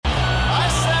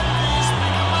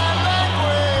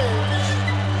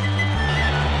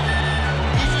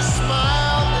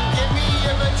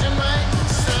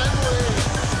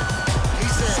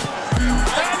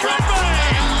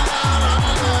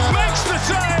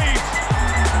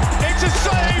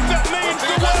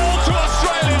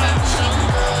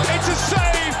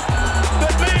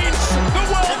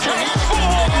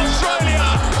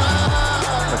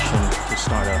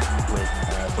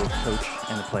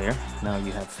Now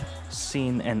you have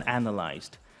seen and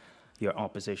analyzed your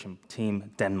opposition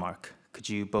team, Denmark. Could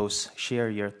you both share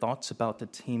your thoughts about the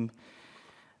team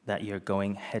that you're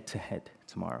going head-to-head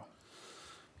tomorrow?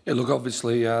 Yeah, look,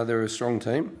 obviously they're a strong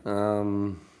team.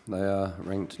 They are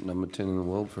ranked number 10 in the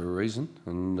world for a reason.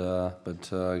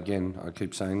 But again, I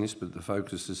keep saying this, but the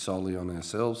focus is solely on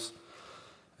ourselves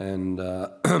and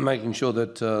making sure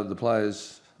that the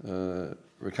players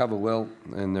recover well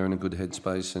and they're in a good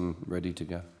headspace and ready to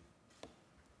go.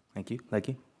 Thank you.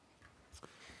 Leckie?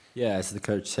 Yeah, as the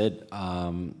coach said,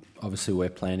 obviously we're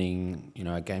planning,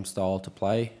 a game style to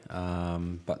play.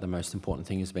 But the most important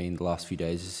thing has been the last few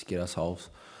days is to get ourselves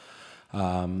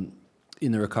in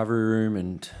the recovery room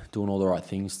and doing all the right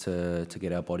things to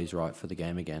get our bodies right for the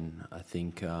game again. I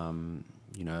think,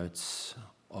 it's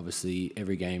obviously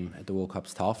every game at the World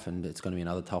Cup's tough, and it's going to be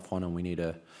another tough one, and we need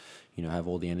to, have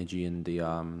all the energy and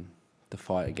the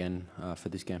fight again for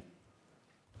this game.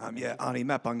 Arnie,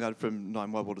 Matt Bungard from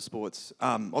 9 Wide Water Sports.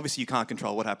 Obviously, you can't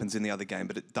control what happens in the other game,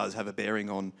 but it does have a bearing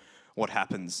on what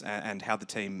happens and how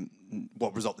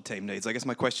what result the team needs. I guess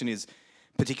my question is,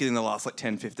 particularly in the last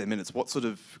 10, 15 minutes,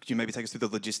 could you maybe take us through the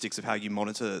logistics of how you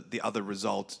monitor the other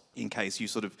result in case you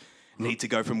need to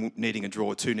go from needing a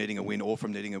draw to needing a win, or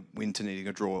from needing a win to needing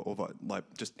a draw, or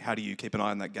just how do you keep an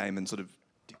eye on that game and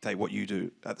dictate what you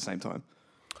do at the same time?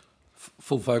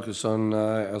 Full focus on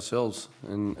ourselves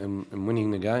and winning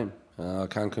the game. I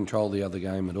can't control the other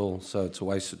game at all, so it's a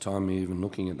waste of time me even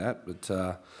looking at that. But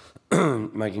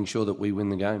making sure that we win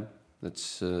the game,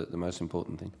 that's the most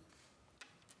important thing.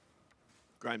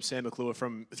 Graham, Sam McClure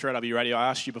from 3RW Radio. I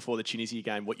asked you before the Tunisia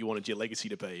game what you wanted your legacy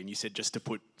to be, and you said just to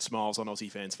put smiles on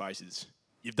Aussie fans' faces.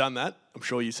 You've done that. I'm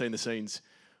sure you've seen the scenes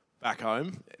back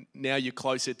home. Now you're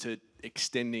closer to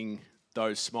extending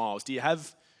those smiles. Do you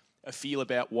have a feel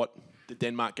about what the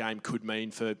Denmark game could mean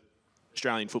for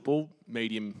Australian football,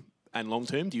 medium and long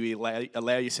term? Do you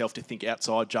allow yourself to think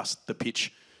outside just the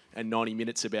pitch and 90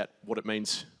 minutes about what it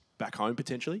means back home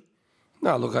potentially?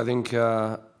 No, look, I think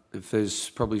if there's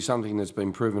probably something that's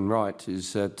been proven right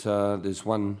is that there's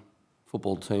one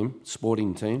football team,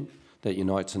 sporting team, that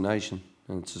unites a nation,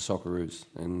 and it's the Socceroos.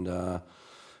 And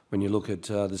when you look at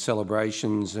the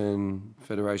celebrations in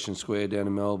Federation Square down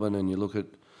in Melbourne, and you look at,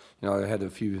 I had a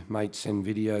few mates send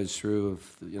videos through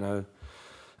of,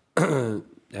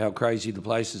 how crazy the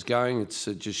place is going. It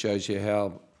just shows you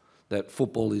how that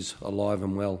football is alive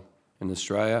and well in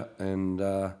Australia. And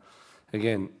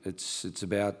again, it's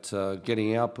about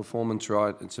getting our performance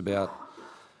right. It's about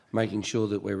making sure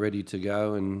that we're ready to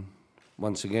go. And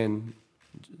once again,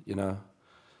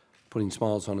 putting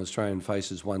smiles on Australian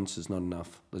faces once is not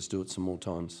enough. Let's do it some more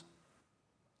times.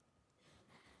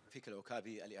 Rafik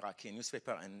Al-Okabi, Al-Iraqi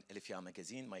newspaper and Elifia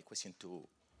magazine. My question to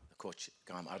Coach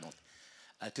Graham Arnold.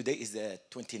 Today is the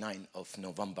 29th of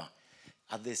November.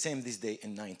 At the same this day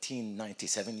in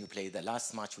 1997, you played the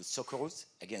last match with Socceroos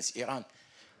against Iran.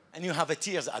 And you have a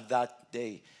tears at that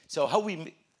day. So how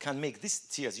we can make this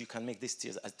tears, you can make this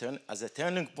tears as a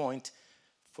turning point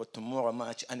for tomorrow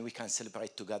match, and we can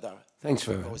celebrate together. Thanks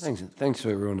for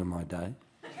ruining my day.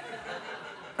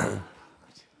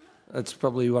 That was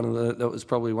probably one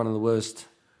of the worst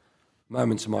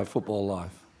moments of my football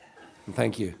life. And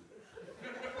thank you.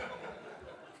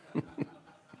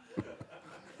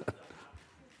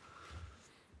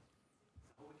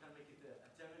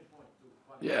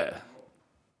 Yeah.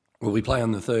 Well, we play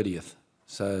on the 30th,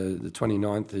 so the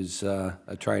 29th is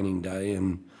a training day,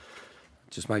 and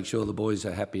just make sure the boys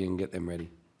are happy and get them ready.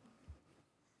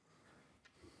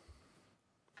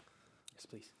 Yes,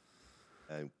 please.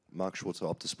 Mark Schwarzer,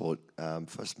 Optasport.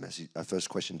 First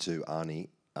question to Arnie.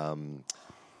 Can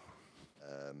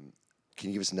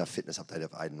you give us enough fitness update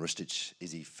of Aiden Rustic?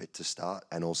 Is he fit to start?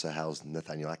 And also, how's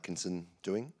Nathaniel Atkinson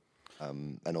doing?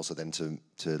 And also then to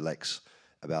Lex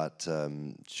about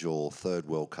your third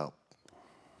World Cup.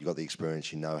 You got the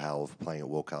experience, you know how of playing at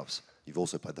World Cups. You've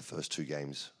also played the first two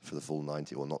games for the full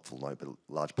 90, or not full 90, but a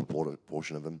large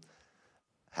portion of them.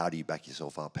 How do you back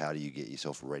yourself up? How do you get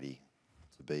yourself ready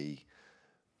to be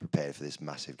prepared for this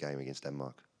massive game against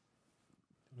Denmark?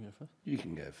 You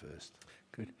can go first.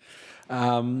 Good.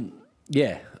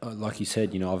 Like you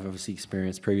said, I've obviously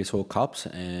experienced previous World Cups,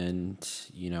 and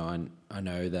I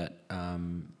know that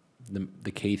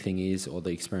the key thing is, or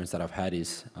the experience that I've had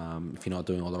is, if you're not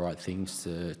doing all the right things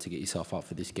to get yourself up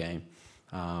for this game,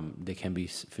 there can be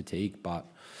fatigue. But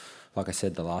like I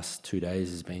said, the last 2 days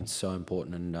has been so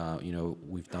important, and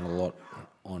we've done a lot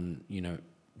on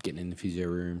getting in the physio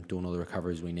room, doing all the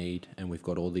recoveries we need, and we've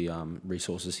got all the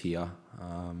resources here.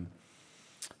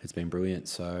 It's been brilliant.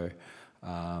 So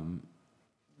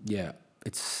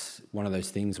it's one of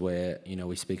those things where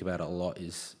we speak about it a lot,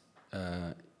 is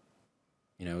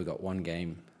we've got one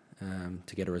game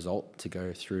to get a result to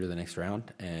go through to the next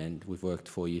round, and we've worked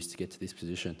 4 years to get to this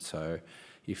position. So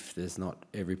if there's not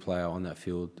every player on that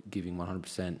field giving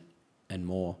 100% and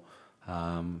more,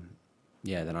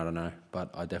 then I don't know. But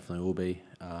I definitely will be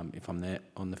if I'm there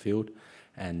on the field.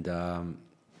 And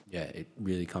it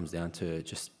really comes down to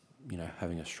just,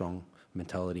 having a strong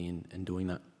mentality and doing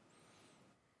that.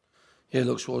 Yeah,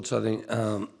 look, Schwartz, I think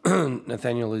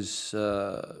Nathaniel is,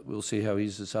 we'll see how he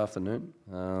is this afternoon.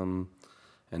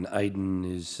 And Aiden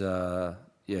is,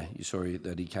 you saw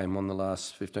that he came on the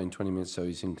last 15, 20 minutes, so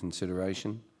he's in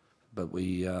consideration. But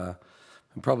we will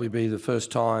probably be the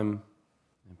first time,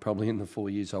 probably in the 4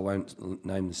 years, I won't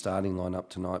name the starting lineup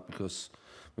tonight because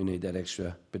we need that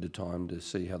extra bit of time to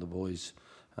see how the boys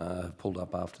pulled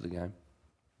up after the game.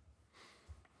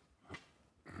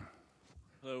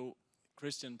 Hello,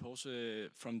 Christian Porse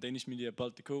from Danish Media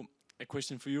Bold.dk. A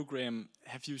question for you, Graham.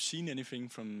 Have you seen anything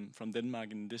from Denmark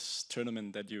in this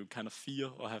tournament that you kind of fear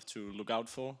or have to look out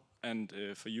for? And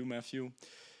for you, Mathew,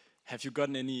 have you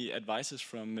gotten any advices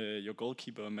from your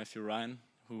goalkeeper, Mathew Ryan,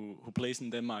 who plays in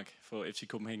Denmark for FC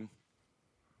Copenhagen?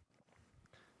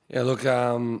 Yeah, look,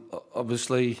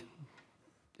 obviously,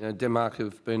 Denmark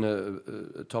have been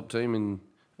a top team in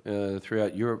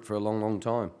throughout Europe for a long, long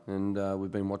time, and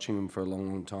we've been watching them for a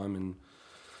long, long time.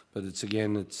 But it's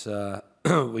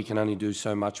we can only do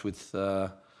so much with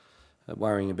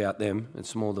worrying about them.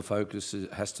 It's more the focus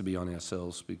has to be on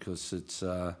ourselves because it's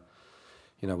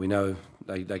we know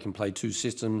they can play two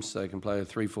systems. They can play a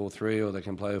 3-4-3 or they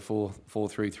can play a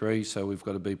 4-3-3. So we've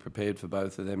got to be prepared for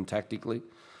both of them tactically.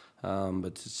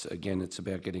 But it's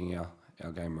about getting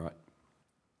our game right.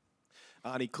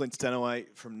 Arnie, Clint Stanaway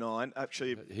from 9.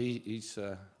 Actually, he's.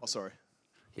 Oh, sorry.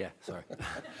 Yeah, sorry.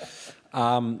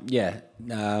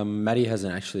 Matty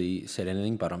hasn't actually said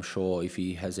anything, but I'm sure if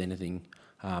he has anything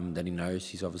that he knows,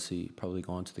 he's obviously probably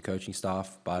gone to the coaching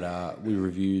staff. But we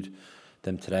reviewed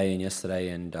them today and yesterday,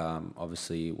 and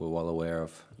obviously we're well aware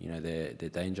of their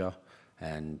danger,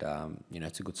 and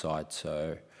it's a good side.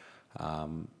 So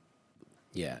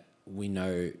we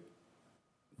know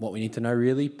what we need to know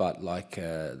really, but like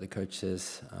the coach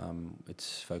says,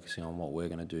 it's focusing on what we're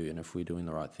going to do, and if we're doing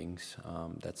the right things,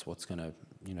 that's what's going to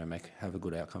have a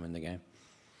good outcome in the game.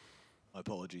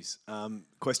 Apologies.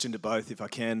 Question to both, if I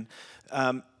can.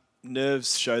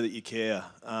 Nerves show that you care.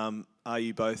 Are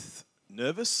you both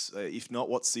nervous? If not,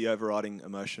 what's the overriding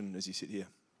emotion as you sit here?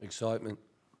 Excitement.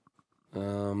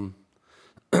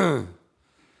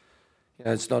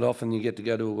 It's not often you get to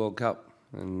go to a World Cup,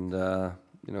 and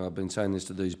I've been saying this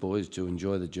to these boys to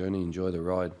enjoy the journey, enjoy the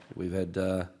ride. We've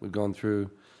gone through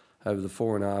over the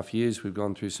 4.5 years. We've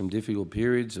gone through some difficult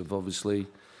periods of obviously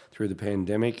through the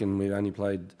pandemic, and we've only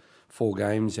played 4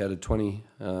 games out of 20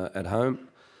 at home.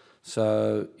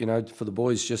 So for the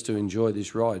boys just to enjoy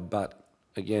this ride. But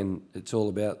again, it's all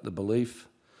about the belief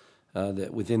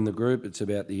that within the group. It's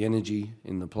about the energy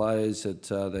in the players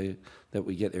that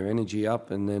we get their energy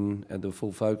up, and then the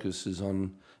full focus is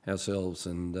on ourselves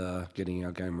and getting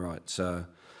our game right. So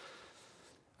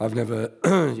I've never,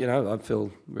 I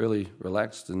feel really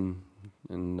relaxed and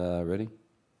ready.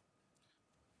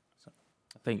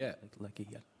 I think, Leckie,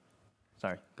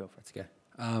 sorry, go for it. Let's go.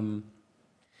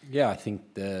 I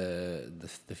think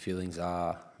the feelings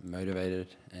are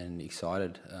motivated and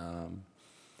excited.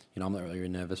 I'm not really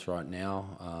nervous right now.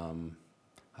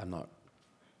 I'm not,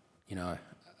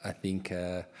 I think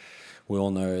we all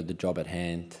know the job at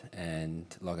hand, and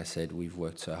like I said, we've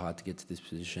worked so hard to get to this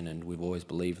position, and we've always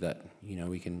believed that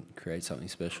we can create something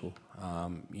special.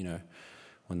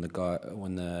 When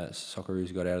the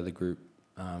Socceroos got out of the group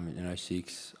in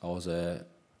 2006, I was a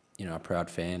proud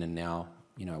fan, and now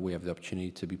we have the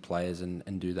opportunity to be players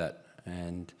and do that.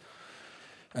 And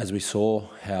as we saw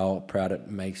how proud it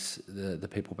makes the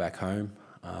people back home,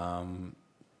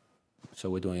 so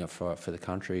we're doing it for the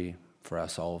country, for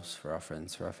ourselves, for our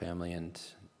friends, for our family, and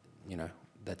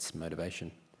that's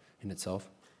motivation in itself.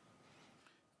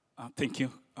 Thank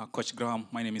you, Coach Graham.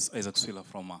 My name is Isaac Swila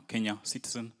from Kenya,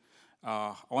 Citizen.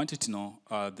 I wanted to know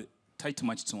the tight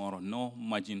match tomorrow, no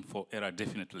margin for error,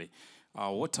 definitely.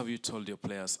 What have you told your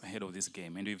players ahead of this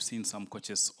game? And we've seen some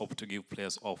coaches opt to give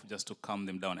players off just to calm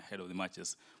them down ahead of the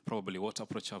matches. Probably, what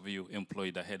approach have you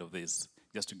employed ahead of this,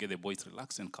 just to get the boys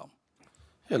relaxed and calm?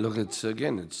 Yeah, look, it's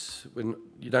when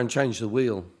you don't change the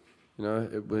wheel.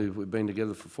 We've been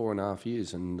together for 4.5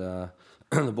 years, and the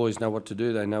boys know what to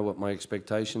do. They know what my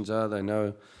expectations are. They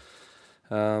know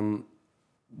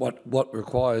what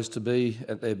requires to be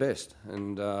at their best,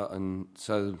 and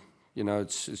so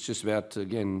it's just about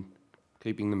again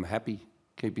keeping them happy,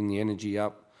 keeping the energy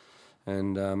up,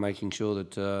 and making sure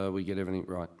that we get everything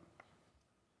right.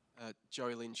 Joe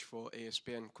Lynch for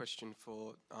ESPN. Question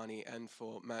for Arnie and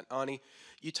for Matt. Arnie,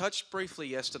 you touched briefly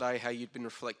yesterday how you'd been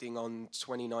reflecting on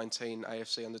 2019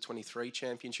 AFC Under-23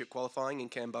 Championship qualifying in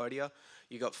Cambodia.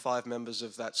 You got 5 members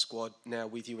of that squad now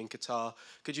with you in Qatar.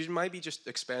 Could you maybe just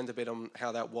expand a bit on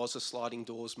how that was a sliding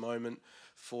doors moment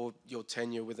for your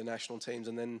tenure with the national teams,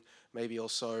 and then maybe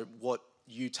also what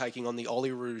you taking on the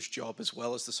Oli Rouge job as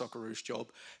well as the Socceroos job,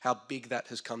 how big that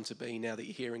has come to be now that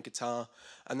you're here in Qatar.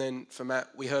 And then for Matt,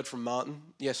 we heard from Martin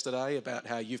yesterday about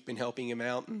how you've been helping him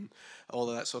out and all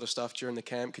of that sort of stuff during the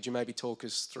camp. Could you maybe talk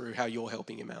us through how you're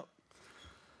helping him out?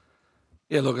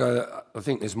 Yeah, look, I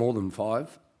think there's more than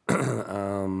 5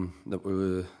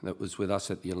 that was with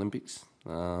us at the Olympics.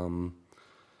 But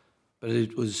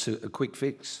it was a quick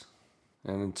fix,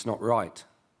 and it's not right.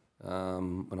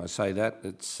 When I say that,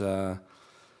 it's,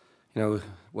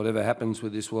 whatever happens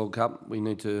with this World Cup, we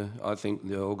need to, I think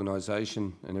the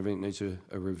organisation and everything needs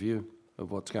a review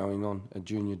of what's going on at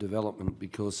junior development,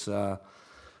 because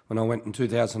when I went in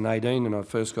 2018 and I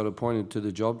first got appointed to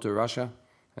the job to Russia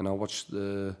and I watched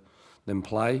them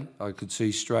play, I could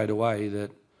see straight away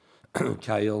that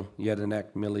Cahill,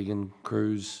 Jedinak, Milligan,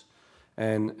 Cruz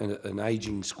and an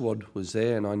ageing squad was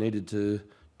there, and I needed to,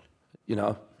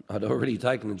 I'd already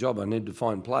taken the job, I needed to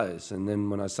find players. And then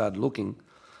when I started looking,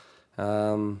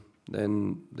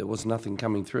 then there was nothing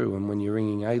coming through. And when you're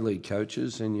ringing A-League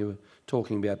coaches and you're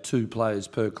talking about 2 players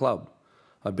per club,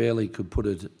 I barely could put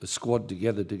a squad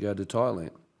together to go to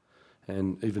Thailand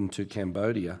and even to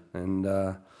Cambodia. And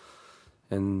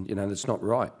that's not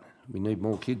right. We need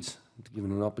more kids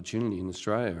given an opportunity in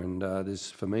Australia. And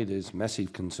for me, there's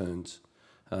massive concerns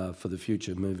for the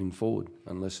future moving forward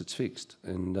unless it's fixed.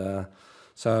 And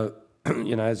so,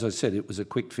 as I said, it was a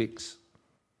quick fix.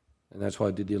 And that's why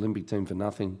I did the Olympic team for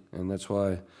nothing. And that's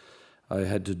why I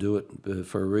had to do it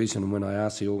for a reason. And when I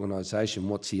asked the organisation,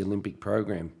 what's the Olympic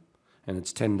program? And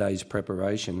it's 10 days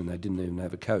preparation, and they didn't even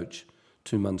have a coach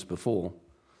 2 months before.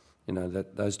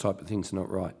 Those type of things are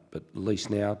not right. But at least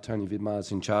now, Tony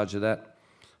Vidmar's in charge of that.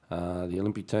 The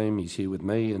Olympic team, he's here with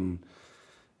me. And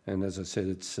as I said,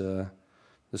 it's the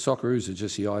Socceroos are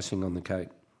just the icing on the cake.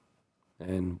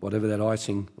 And whatever that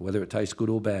icing, whether it tastes good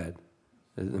or bad,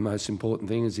 the most important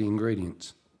thing is the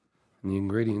ingredients. And the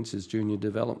ingredients is junior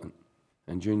development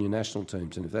and junior national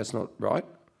teams. And if that's not right,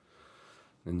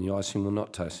 then the icing will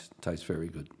not taste very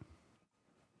good.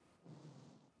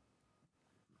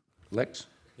 Lex?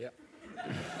 Yep.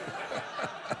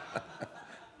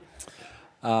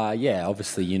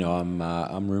 Obviously,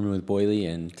 I'm rooming with Boyley,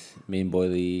 and me and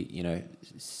Boyley,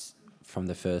 from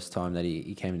the first time that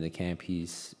he came into the camp,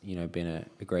 he's been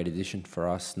a great addition for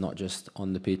us, not just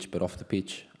on the pitch but off the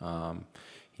pitch.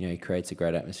 He creates a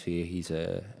great atmosphere. He's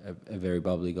a very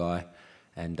bubbly guy,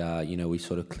 and we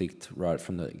sort of clicked right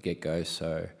from the get-go.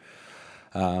 So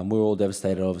we were all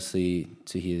devastated, obviously,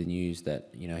 to hear the news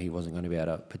that he wasn't going to be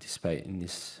able to participate in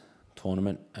this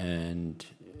tournament. And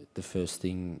the first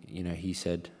thing he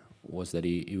said was that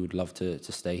he would love to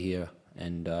stay here.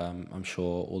 And I'm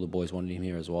sure all the boys wanted him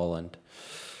here as well. And,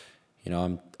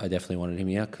 I definitely wanted him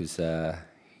here because,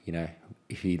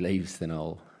 if he leaves, then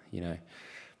I'll,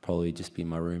 probably just be in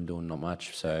my room doing not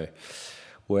much. So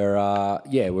we're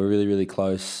really, really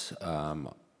close.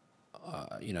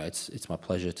 It's my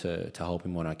pleasure to help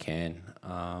him when I can.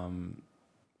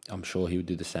 I'm sure he would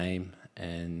do the same.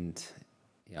 And,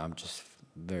 I'm just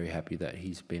very happy that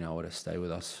he's been able to stay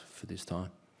with us for this time.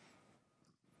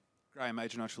 Graham,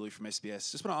 Adrian Archulou from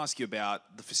SBS. Just want to ask you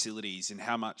about the facilities and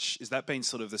how much has that been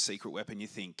sort of the secret weapon, you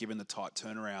think, given the tight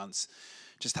turnarounds,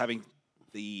 just having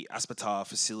the Aspetar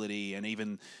facility and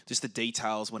even just the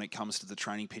details when it comes to the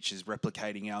training pitches,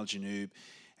 replicating Al Janoub.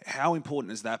 How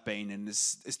important has that been? And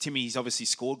as Timmy, he's obviously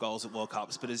scored goals at World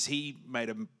Cups, but has he made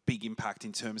a big impact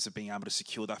in terms of being able to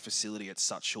secure that facility at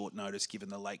such short notice given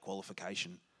the late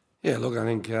qualification? Yeah, look, I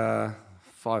think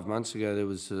 5 months ago there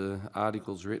was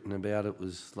articles written about it. It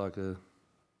was like a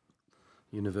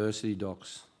university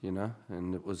docs,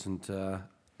 and it wasn't,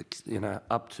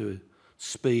 up to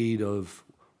speed of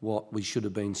what we should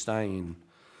have been staying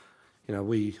in.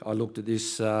 I looked at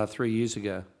this 3 years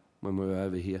ago when we were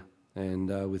over here,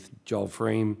 and with Joel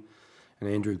Freem and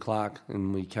Andrew Clark,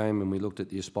 and we came and we looked at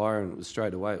the Aspire, and it was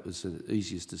straight away, it was the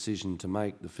easiest decision to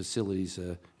make. The facilities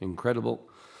are incredible.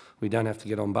 We don't have to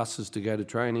get on buses to go to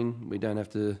training. We don't have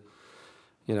to,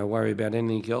 worry about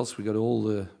anything else. We've got all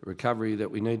the recovery that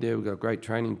we need there. We've got great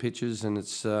training pitches, and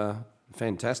it's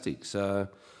fantastic. So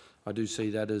I do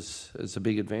see that as a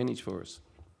big advantage for us.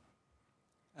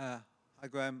 Hi,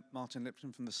 Graham. Martin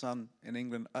Lipton from The Sun in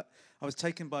England. I was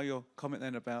taken by your comment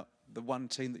then about the one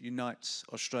team that unites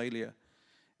Australia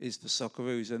is the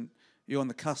Socceroos. And you're on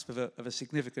the cusp of a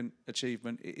significant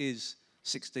achievement. It is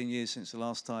 16 years since the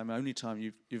last time, only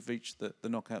time you've reached the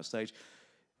knockout stage.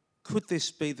 Could this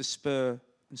be the spur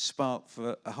and spark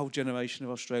for a whole generation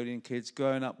of Australian kids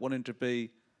growing up wanting to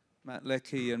be Matt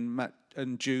Leckie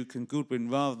and Duke and Goodwin,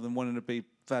 rather than wanting to be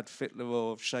Brad Fittler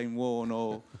or Shane Warne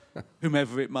or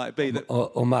whomever it might be?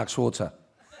 Or Mark Schwarzer.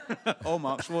 Or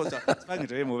Mark Schwarzer. I've spoken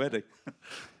to him already.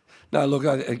 No, look,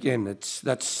 again,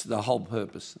 that's the whole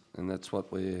purpose, and that's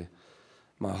what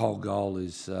my whole goal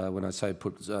is when I say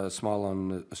put a smile on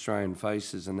the Australian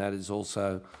faces, and that is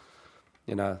also,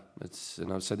 you know,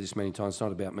 and I've said this many times, it's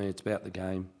not about me, it's about the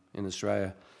game in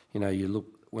Australia. You know, you look,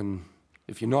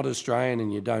 if you're not Australian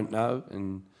and you don't know,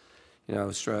 and, you know,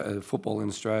 football in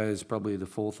Australia is probably the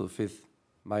 4th or 5th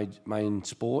main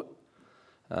sport,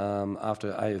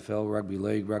 after AFL, rugby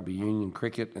league, rugby union,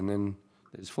 cricket, and then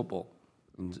there's football.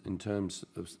 In terms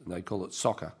of, they call it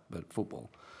soccer, but football.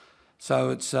 So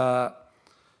it's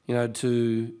you know,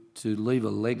 to leave a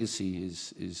legacy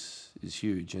is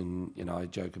huge. And you know, I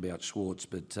joke about Schwartz,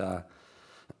 but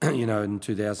you know, in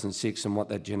 2006 and what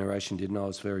that generation did, and I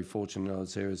was very fortunate. I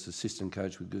was there as assistant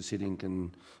coach with Gus Hiddink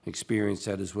and experienced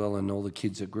that as well. And all the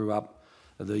kids that grew up,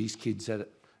 these kids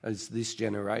as this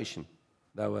generation,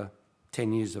 they were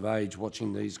 10 years of age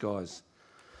watching these guys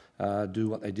do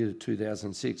what they did at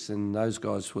 2006, and those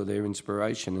guys were their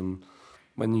inspiration. And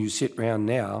when you sit round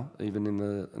now, even in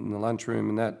the lunchroom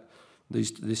and that,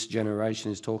 this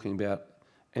generation is talking about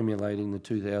emulating the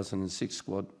 2006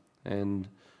 squad and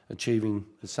achieving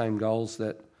the same goals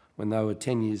that when they were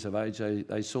 10 years of age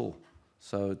they saw.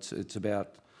 So it's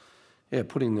about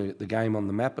putting the game on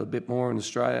the map a bit more in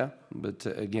Australia. But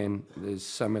again, there's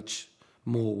so much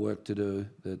more work to do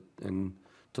and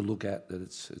to look at that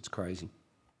it's crazy.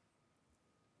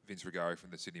 Vince Rigari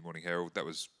from the Sydney Morning Herald. That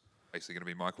was basically going to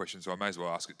be my question, so I may as well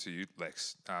ask it to you,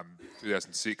 Lex.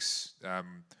 2006,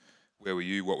 where were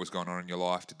you? What was going on in your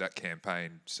life? Did that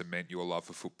campaign cement your love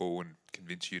for football and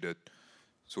convince you to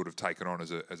sort of take it on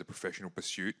as a professional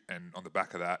pursuit? And on the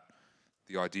back of that,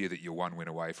 the idea that you're one win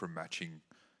away from matching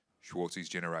Schwartz's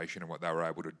generation and what they were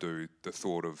able to do, the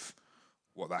thought of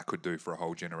what that could do for a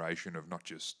whole generation of not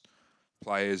just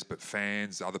players but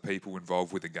fans, other people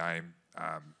involved with the game.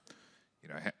 You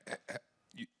know,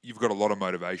 you've got a lot of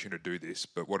motivation to do this,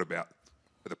 but what about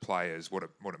for the players, what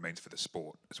it means for the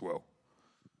sport as well?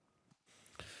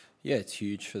 Yeah, it's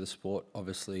huge for the sport,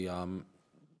 obviously,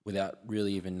 without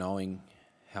really even knowing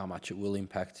how much it will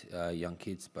impact young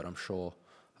kids. But I'm sure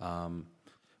when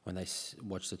they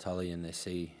watch the telly and they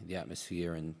see the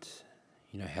atmosphere and,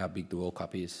 you know, how big the World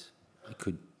Cup is, it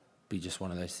could be just one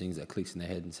of those things that clicks in their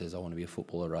head and says, I want to be a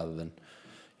footballer rather than,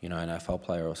 you know, an AFL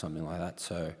player or something like that.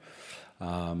 So,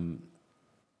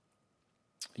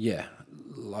 yeah,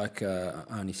 like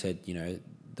Arnie said, you know,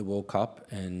 the World Cup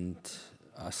and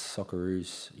us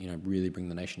Socceroos, you know, really bring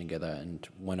the nation together. And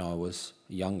when I was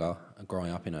younger,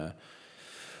 growing up in a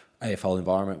AFL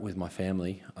environment with my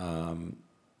family,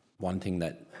 one thing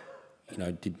that, you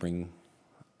know, did bring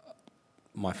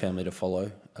my family to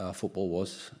follow football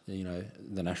was, you know,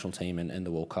 the national team and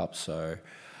the World Cup. So,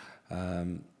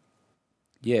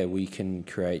 yeah, we can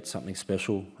create something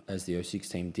special as the 06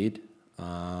 team did.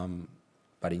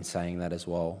 But in saying that as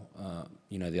well,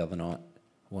 you know, the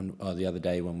other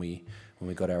day when we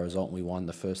got our result and we won,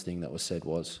 the first thing that was said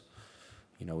was,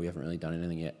 you know, we haven't really done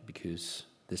anything yet because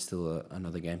there's still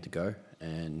another game to go,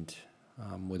 and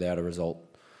without a result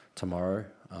tomorrow,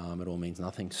 it all means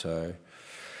nothing. So,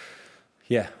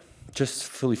 yeah, just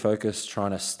fully focused,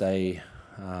 trying to stay,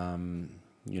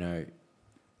 you know,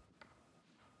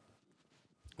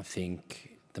 I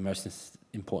think the most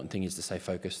important thing is to stay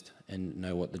focused and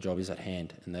know what the job is at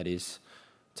hand, and that is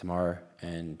tomorrow,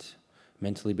 and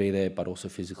mentally be there, but also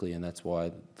physically. And that's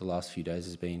why the last few days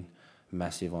has been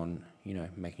massive on, you know,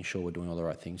 making sure we're doing all the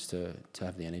right things to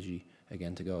have the energy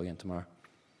again to go again tomorrow.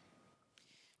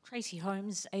 Tracy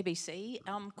Holmes, ABC.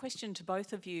 Question to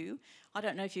both of you. I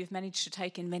don't know if you've managed to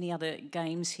take in many other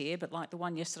games here, but like the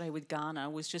one yesterday with Ghana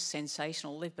was just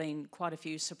sensational. There've been quite a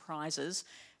few surprises,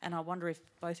 and I wonder if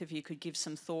both of you could give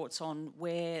some thoughts on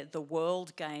where the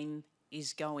world game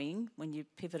is going when you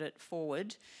pivot it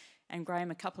forward. And Graham,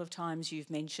 a couple of times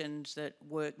you've mentioned that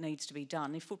work needs to be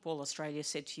done. If Football Australia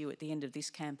said to you at the end of this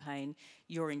campaign,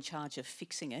 you're in charge of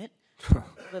fixing it,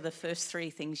 what are the first three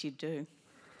things you'd do?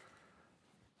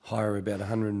 Hire about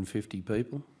 150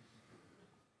 people.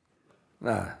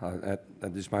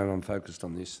 At this moment I'm focused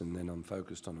on this, and then I'm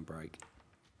focused on a break.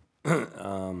 But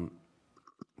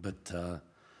the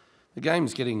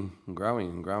game's getting growing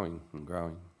and growing and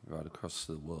growing right across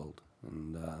the world.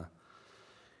 And,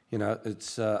 you know,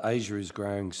 it's Asia is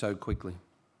growing so quickly.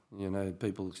 You know,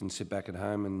 people can sit back at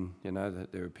home and, you know,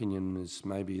 that their opinion is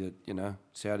maybe that, you know,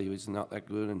 Saudi is not that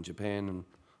good and Japan, and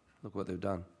look what they've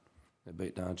done. They've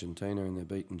beaten Argentina and they've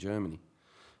beaten Germany.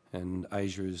 And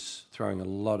Asia is throwing a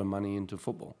lot of money into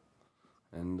football.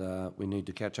 And we need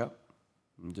to catch up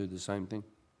and do the same thing.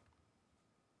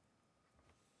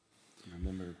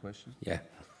 Remember the question? Yeah.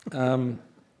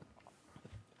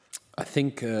 I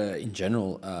think in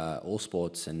general, all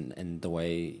sports and the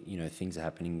way, you know, things are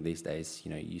happening these days,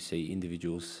 you know, you see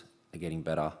individuals are getting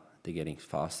better, they're getting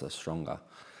faster, stronger.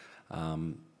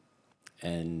 And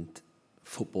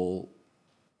football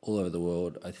all over the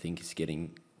world, I think, is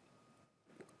getting,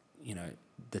 you know,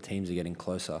 the teams are getting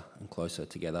closer and closer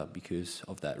together because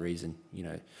of that reason. You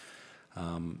know,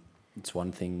 it's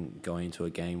one thing going into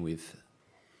a game with,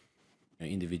 you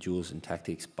know, individuals and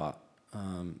tactics, but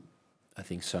I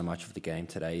think so much of the game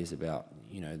today is about,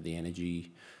 you know, the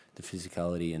energy, the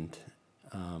physicality, and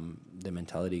the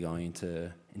mentality going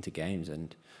into games.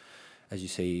 And as you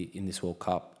see in this World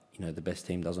Cup, you know, the best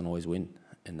team doesn't always win,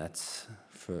 and that's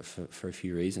for a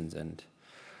few reasons. And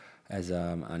as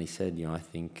Arnie said, you know, I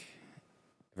think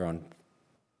everyone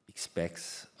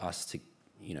expects us to,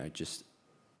 you know, just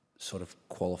sort of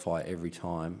qualify every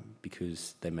time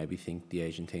because they maybe think the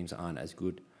Asian teams aren't as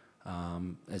good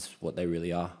as what they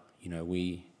really are. You know,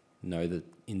 we know the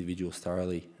individuals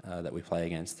thoroughly that we play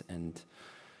against, and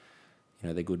you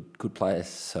know, they're good players.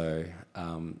 So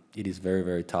it is very,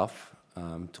 very tough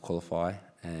to qualify,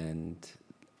 and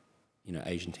you know,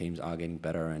 Asian teams are getting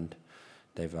better, and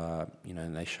they've you know,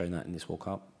 and they've shown that in this World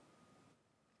Cup.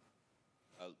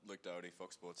 Luke Doherty,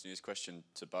 Fox Sports News. Question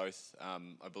to both.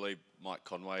 I believe Mike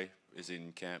Conway is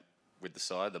in camp with the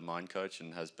side, the mine coach,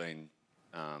 and has been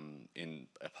in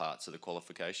parts of the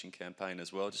qualification campaign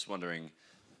as well. Just wondering,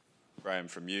 Graham,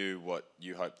 from you, what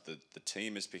you hope that the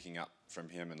team is picking up from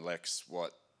him, and Lex,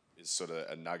 what is sort of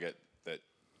a nugget that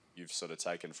you've sort of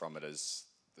taken from it as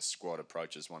the squad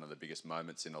approaches one of the biggest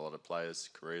moments in a lot of players'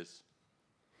 careers?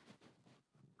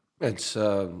 It's,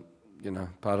 you know,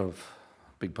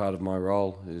 big part of my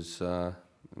role is, and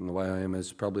the way I am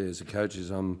as a coach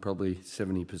is I'm probably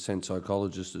 70%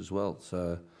 psychologist as well.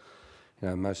 So, you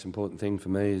know, the most important thing for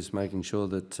me is making sure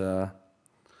that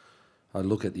I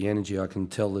look at the energy. I can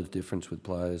tell the difference with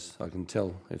players. I can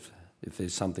tell if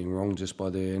there's something wrong just by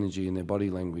their energy and their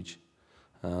body language.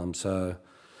 So,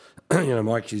 you know,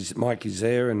 Mike is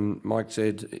there, and Mike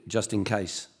said just in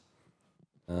case.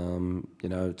 You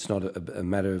know, it's not a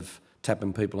matter of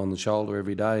tapping people on the shoulder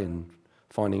every day and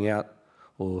finding out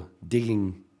or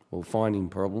digging or finding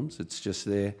problems. It's just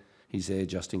there. He's there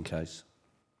just in case.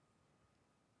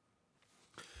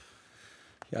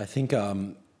 Yeah, I think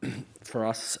for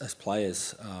us as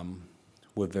players,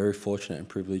 we're very fortunate and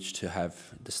privileged to have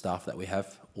the staff that we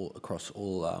have across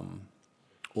all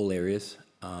areas.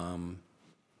 And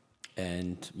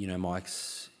you know,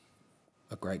 Mike's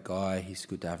a great guy. He's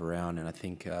good to have around, and I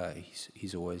think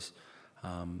he's always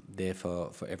there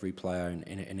for every player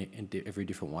in every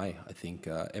different way. I think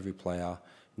every player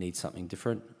needs something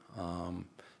different.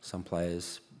 Some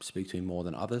players speak to him more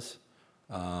than others.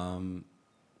 And,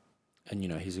 you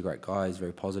know, he's a great guy. He's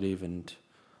very positive, and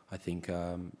I think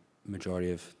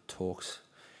majority of talks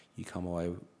you come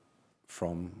away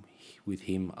from with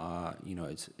him are, you know,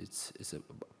 it's a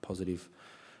positive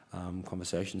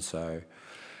conversation. So,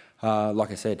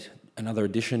 like I said, another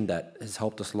addition that has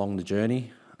helped us along the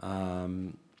journey,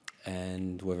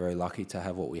 and we're very lucky to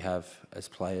have what we have as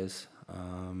players.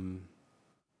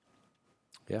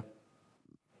 Yeah.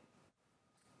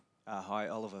 Hi,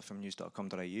 Oliver from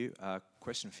news.com.au.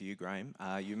 Question for you, Graham.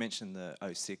 You mentioned the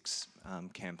 06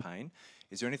 campaign.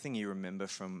 Is there anything you remember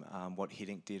from what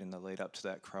Hiddink did in the lead up to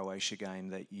that Croatia game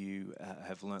that you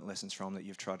have learnt lessons from that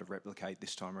you've tried to replicate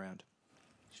this time around?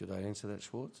 Should I answer that,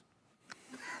 Schwartz?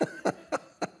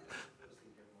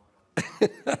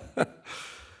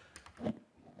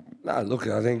 No, look,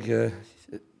 I think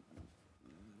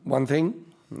one thing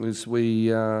is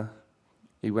he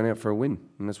went out for a win,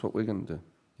 and that's what we're going to do.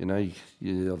 You know,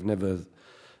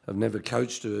 I've never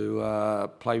coached to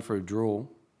play for a draw.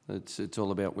 It's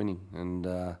all about winning. And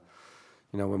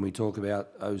you know, when we talk about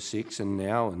 06 and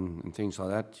now and things like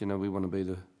that, you know, we want to be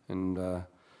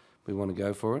we want to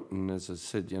go for it. And as I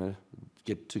said, you know,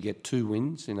 get 2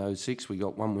 wins in 06. We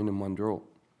got 1 win and 1 draw,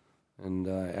 and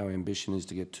our ambition is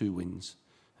to get 2 wins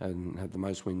and have the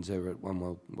most wins ever at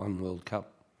one World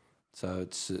Cup. So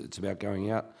it's about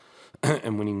going out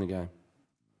and winning the game.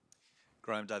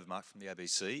 Graham, David Mark from the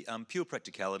ABC. Pure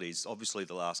practicalities, obviously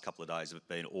the last couple of days have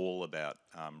been all about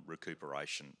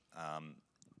recuperation.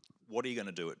 What are you going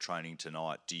to do at training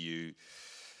tonight? Do you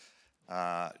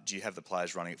do you have the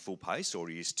players running at full pace, or are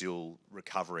you still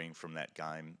recovering from that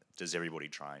game? Does everybody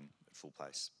train at full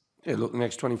pace? Yeah, look, the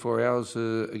next 24 hours,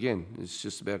 again, it's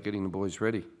just about getting the boys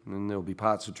ready. And there'll be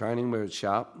parts of training where it's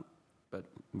sharp, but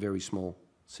very small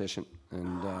session.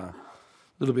 And a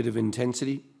little bit of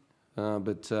intensity,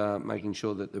 but making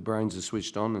sure that the brains are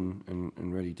switched on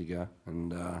and ready to go.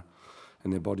 And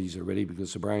their bodies are ready,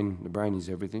 because the brain is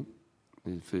everything.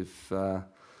 If the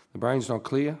brain's not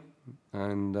clear,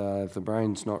 and if the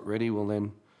brain's not ready, well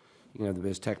then you can have the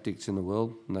best tactics in the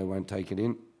world and they won't take it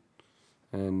in.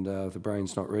 And if the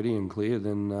brain's not ready and clear,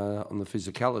 then on the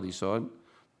physicality side,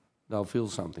 they'll feel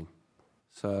something.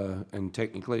 So, and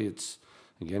technically it's,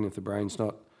 again, if the brain's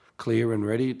not clear and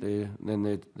ready, then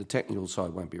the technical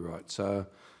side won't be right. So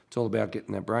it's all about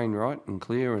getting that brain right and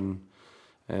clear, and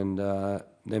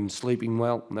them sleeping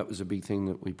well. That was a big thing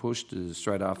that we pushed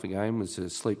straight after the game, was the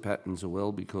sleep patterns as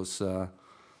well, because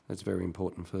that's very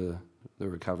important for the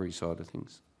recovery side of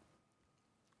things.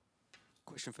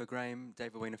 Question for Graham.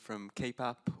 David Weiner from Keep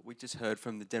Up. We just heard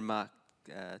from the Denmark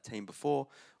team before.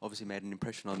 Obviously made an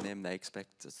impression on them. They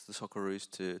expect the Socceroos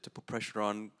to put pressure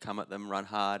on, come at them, run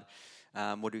hard.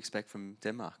 What do you expect from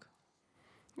Denmark?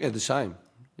 Yeah, the same.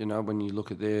 You know, when you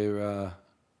look at their,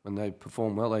 when they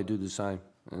perform well, they do the same.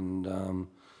 And,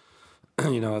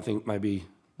 you know, I think maybe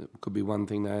it could be one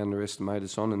thing they underestimate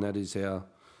us on, and that is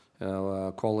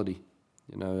our quality.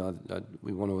 You know,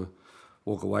 we want to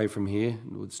walk away from here.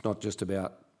 It's not just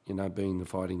about, you know, being the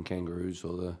fighting Kangaroos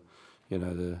or the, you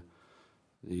know,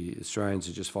 the Australians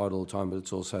who just fight all the time, but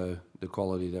it's also the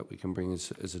quality that we can bring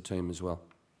as a team as well.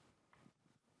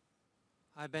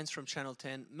 Hi, Ben's from Channel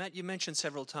 10. Matt, you mentioned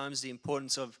several times the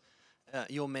importance of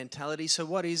your mentality. So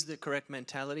what is the correct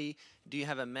mentality? Do you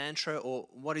have a mantra, or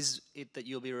what is it that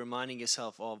you'll be reminding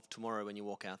yourself of tomorrow when you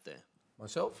walk out there?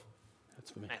 Myself?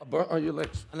 That's for me. Are you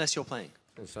Lex? Unless you're playing.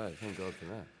 I say, thank God for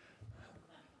that.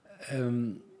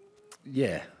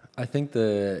 Yeah, I think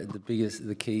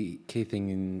the key thing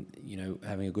in, you know,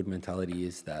 having a good mentality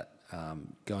is that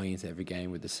going into every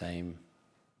game with the same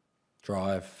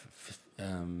drive,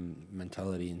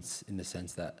 mentality in the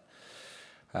sense that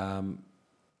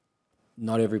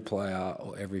not every player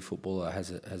or every footballer has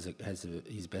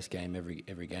his best game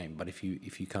every game. But if you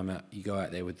go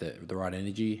out there with the right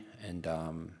energy, and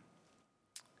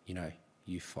you know,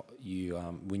 you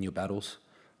win your battles,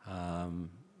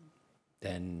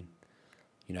 then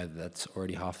you know that's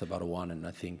already half the battle won. And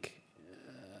I think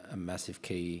a massive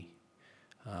key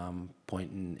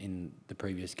point in the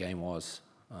previous game was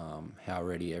how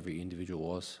ready every individual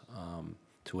was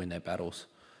to win their battles,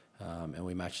 and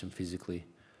we matched them physically,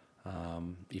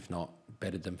 if not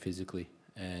bettered them physically.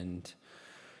 And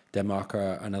Denmark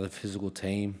are another physical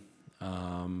team.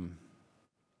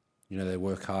 You know, they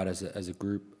work hard as a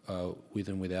group, with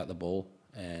and without the ball.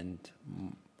 And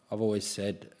I've always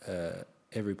said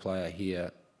every player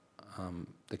here,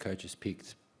 the coach has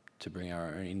picked to bring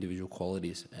our own individual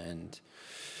qualities, and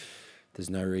there's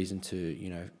no reason to, you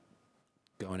know,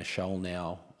 go in a shell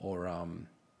now or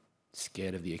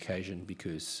scared of the occasion,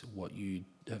 because what you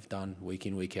have done week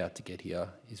in, week out to get here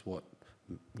is what,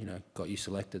 you know, got you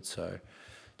selected. So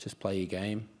just play your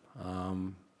game,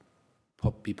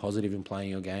 be positive in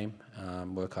playing your game,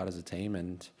 work hard as a team,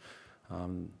 and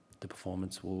the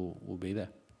performance will be there.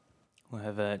 We'll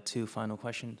have two final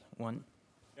questions. One.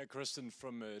 Yeah, Christian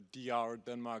from DR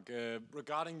Denmark.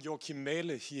 Regarding Joachim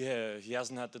Mæhle, he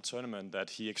hasn't had the tournament that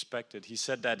he expected. He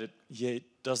said that he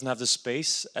doesn't have the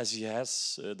space as he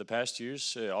has the past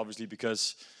years, obviously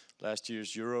because last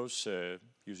year's Euros,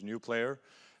 he was a new player.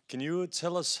 Can you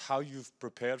tell us how you've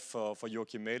prepared for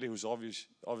Joachim Mæhle, who's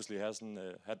obviously hasn't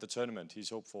had the tournament he's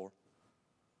hoped for?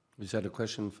 Is that a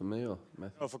question for me or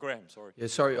Mathew? Oh, for Graham, sorry. Yeah,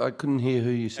 sorry, I couldn't hear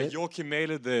who you said. Joachim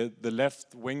Mæhle, the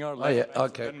left winger,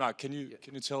 Denmark. Can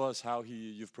you tell us how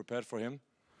you've prepared for him?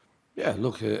 Yeah,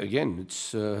 look, again,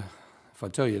 it's if I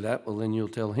tell you that, well, then you'll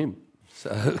tell him.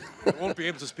 So I won't be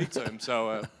able to speak to him,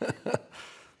 so...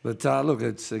 But look,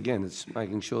 it's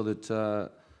making sure that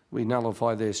we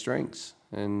nullify their strengths.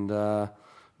 And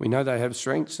we know they have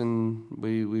strengths, and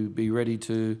we be ready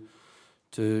to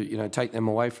you know, take them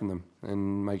away from them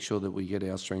and make sure that we get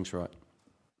our strengths right.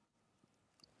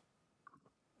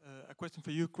 A question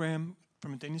for you, Graham,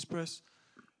 from a Danish press.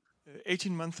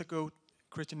 18 months ago,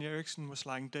 Christian Eriksen was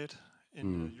lying dead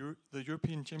in the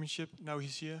European Championship. Now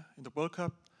he's here in the World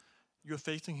Cup. You're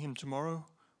facing him tomorrow.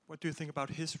 What do you think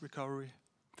about his recovery?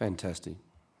 Fantastic.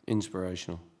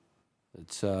 Inspirational.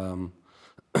 It's, you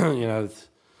know,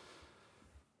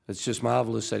 it's just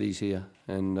marvellous that he's here,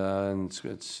 and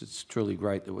it's truly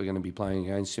great that we're going to be playing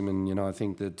against him. And you know, I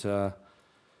think that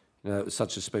you know, it was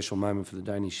such a special moment for the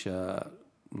Danish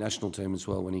national team as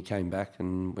well when he came back,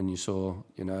 and when you saw,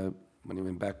 you know, when he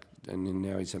went back and then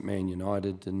now he's at Man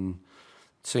United, and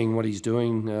seeing what he's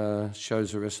doing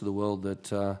shows the rest of the world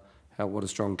that what a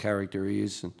strong character he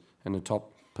is, and a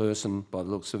top person by the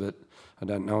looks of it. I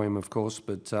don't know him, of course,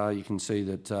 but you can see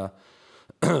that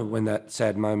when that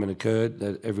sad moment occurred,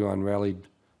 that everyone rallied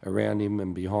around him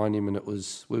and behind him, and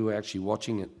we were actually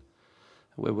watching it.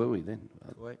 Where were we then?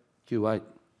 Q8.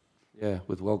 Yeah,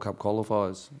 with World Cup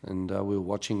qualifiers, and we were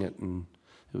watching it, and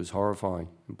it was horrifying.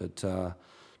 But to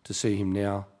see him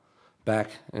now back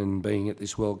and being at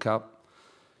this World Cup,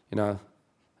 you know,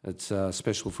 it's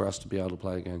special for us to be able to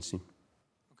play against him.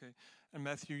 Okay, and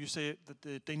Mathew, you say that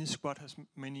the Danish squad has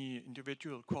many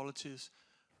individual qualities.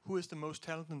 Who is the most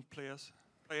talented player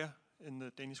in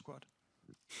the Danish squad?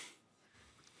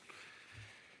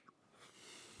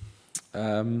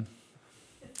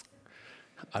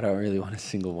 I don't really want to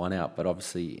single one out, but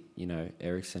obviously, you know,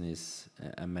 Eriksen is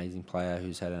an amazing player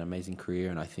who's had an amazing career,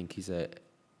 and I think he's a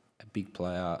big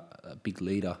player, a big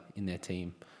leader in their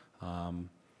team. I'm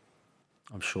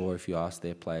sure if you ask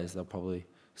their players, they'll probably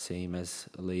see him as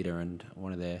a leader and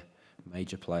one of their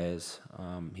major players.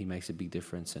 He makes a big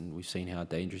difference, and we've seen how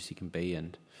dangerous he can be,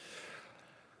 and,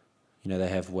 you know, they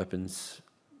have weapons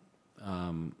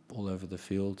all over the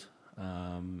field.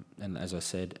 And as I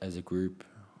said, as a group,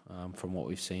 from what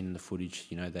we've seen in the footage,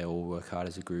 you know, they all work hard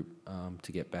as a group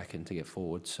to get back and to get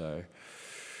forward. So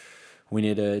we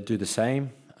need to do the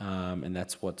same, and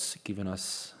that's what's given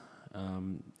us our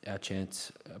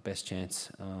best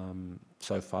chance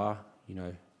so far. You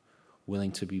know,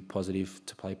 willing to be positive,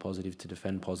 to play positive, to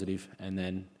defend positive, and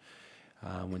then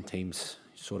when teams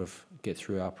sort of get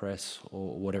through our press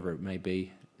or whatever it may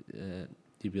be, the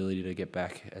ability to get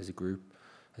back as a group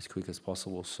as quick as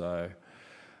possible. So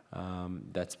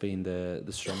that's been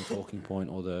the strong talking point,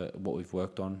 or what we've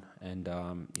worked on, and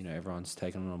you know, everyone's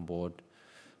taken it on board.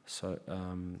 So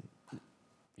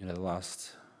you know, the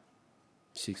last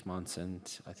 6 months, and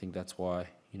I think that's why,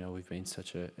 you know, we've been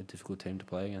such a difficult team to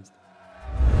play against.